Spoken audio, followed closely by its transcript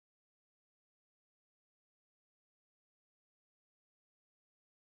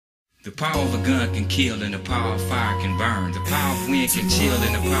The power of a gun can kill and the power of fire can burn. The power of wind can chill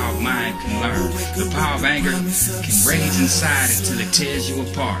and the power of mind can learn. The power of anger can rage inside until it tears you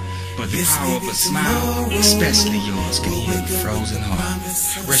apart. But the power of a smile, especially yours, can heal your frozen heart.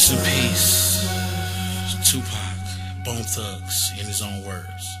 Rest in peace, Tupac, Bone Thugs, in his own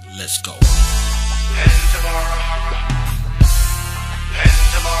words. Let's go. And tomorrow, and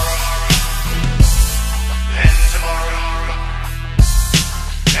tomorrow, and tomorrow.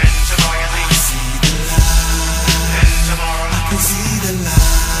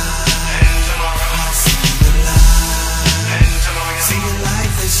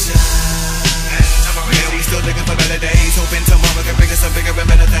 Looking for better days, hoping tomorrow can bring us some bigger and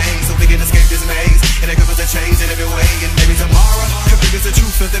better things, so we can escape this maze, and it covers a change in every way. And maybe tomorrow can bring us the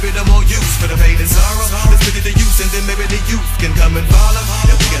truth, and there be no more use for the pain and sorrow. Let's put it to use, and then maybe the youth can come and follow,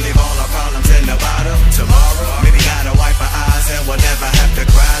 and we can leave all our problems in the bottom. Tomorrow, maybe gotta wipe our eyes, and we'll never have to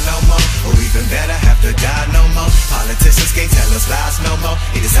cry no more, or even better, have to die no more. Politicians can't tell us lies no more,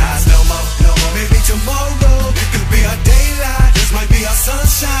 it is eyes no more, no more. Maybe tomorrow could be our daylight, this might be our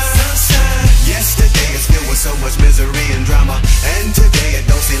sunshine. Yesterday is filled with so much misery and drama, and today it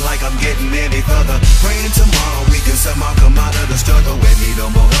don't seem like I'm getting any further. Praying tomorrow we can somehow come out of the struggle. We need no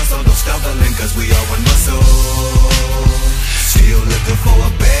more hustle, no stumbling, cause we are one muscle. Still looking for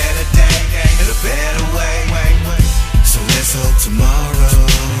a better day and a better way. So let's hope tomorrow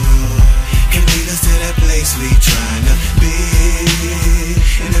can lead us to that place we trying to be,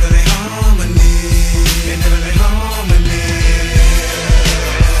 and never be harmony, and never be harmony.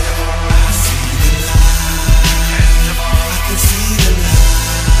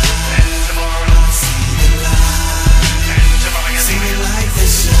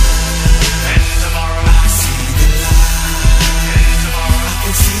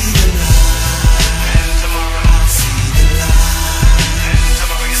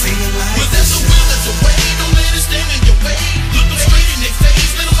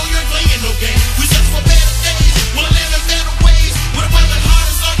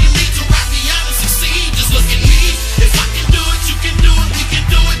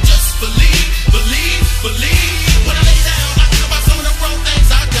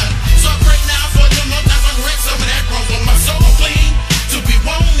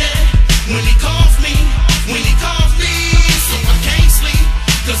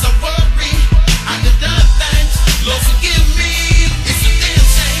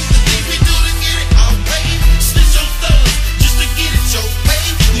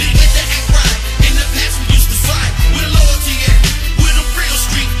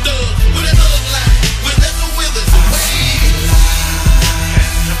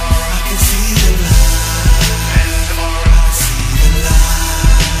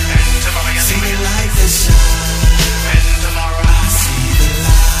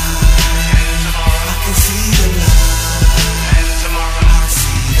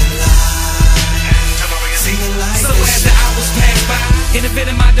 In the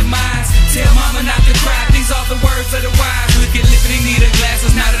event of my demise, tell mama not to cry. These are the words of the wise. Look at living, need a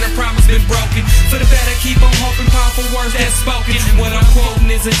glasses now that the promise been broken. For the better, keep on hoping, powerful words that's spoken. What I'm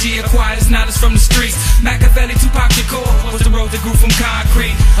quoting is a G acquired, it's knowledge from the streets. Machiavelli, Tupac Shakur was the road that grew from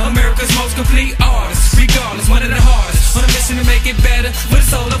concrete. America's most complete artist, regardless, one of the hardest. On a mission to make it better, with a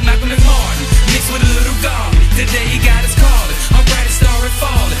soul of Malcolm